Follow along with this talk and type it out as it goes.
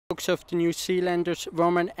of the New Zealanders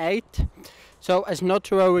Roman 8. So as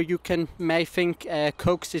not rower you may think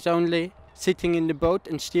Cox is only sitting in the boat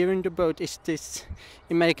and steering the boat. Is this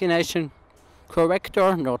imagination correct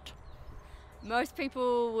or not? Most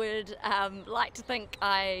people would like to think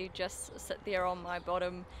I just sit there on my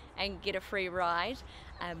bottom and get a free ride,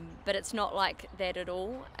 but it's not like that at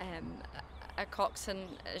all. A coxswain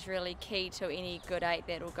is really key to any good 8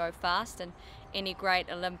 that will go fast, and any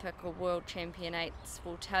great Olympic or world champion 8s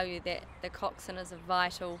will tell you that the coxswain is a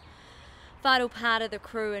vital part of the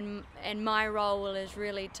crew, and my role is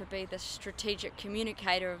really to be the strategic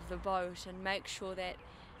communicator of the boat and make sure that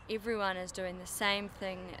everyone is doing the same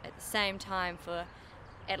thing at the same time for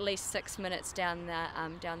at least 6 minutes down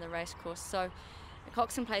the race course. So the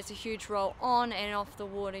coxswain plays a huge role on and off the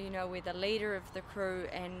water. You know, we're the leader of the crew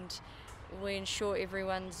and we ensure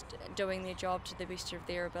everyone's doing their job to the best of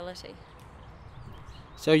their ability.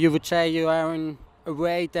 So you would say you are in a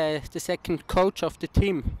way the second coach of the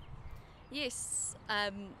team? Yes,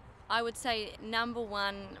 I would say number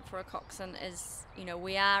one for a coxswain is, you know,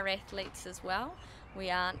 we are athletes as well. We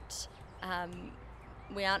aren't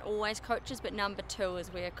always coaches, but number two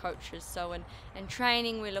is we're coaches. So in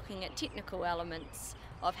training we're looking at technical elements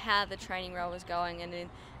of how the training role is going,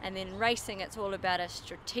 and then racing, it's all about a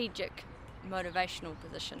strategic motivational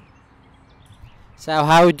position. So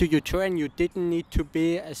how do you train? You didn't need to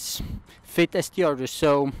be as fit as the others,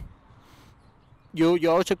 so you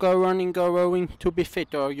also go running, go rowing to be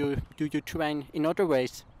fit, or do you train in other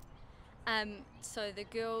ways? So the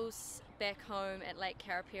girls back home at Lake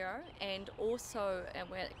Karapiro, and also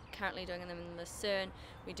we're currently doing them in Lucerne,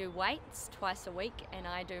 we do weights twice a week, and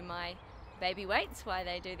I do my baby weights while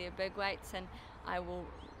they do their big weights, and I will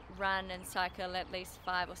run and cycle at least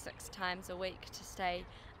 5 or 6 times a week to stay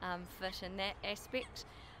fit in that aspect.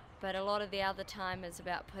 But a lot of the other time is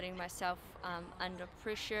about putting myself under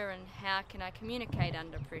pressure and how can I communicate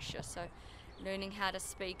under pressure. So learning how to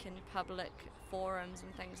speak in public forums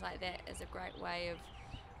and things like that is a great way of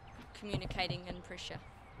communicating in pressure.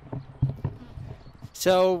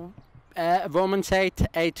 So a woman's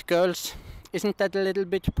 8 girls, isn't that a little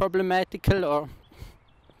bit problematical, or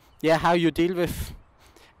how you deal with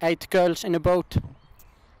 8 girls in a boat?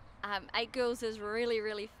 8 girls is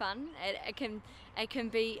really fun. It can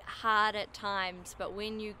be hard at times, but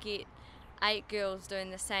when you get 8 girls doing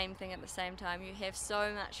the same thing at the same time, you have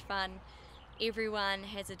so much fun. Everyone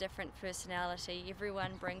has a different personality,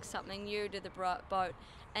 everyone brings something new to the boat,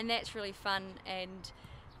 and that's really fun. And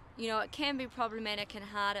you know, it can be problematic and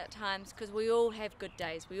hard at times because we all have good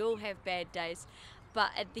days, we all have bad days,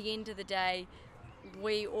 but at the end of the day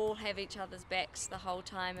we all have each other's backs the whole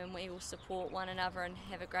time, and we will support one another and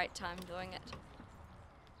have a great time doing it.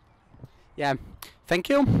 Yeah, thank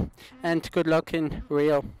you and good luck in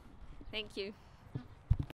Rio. Thank you.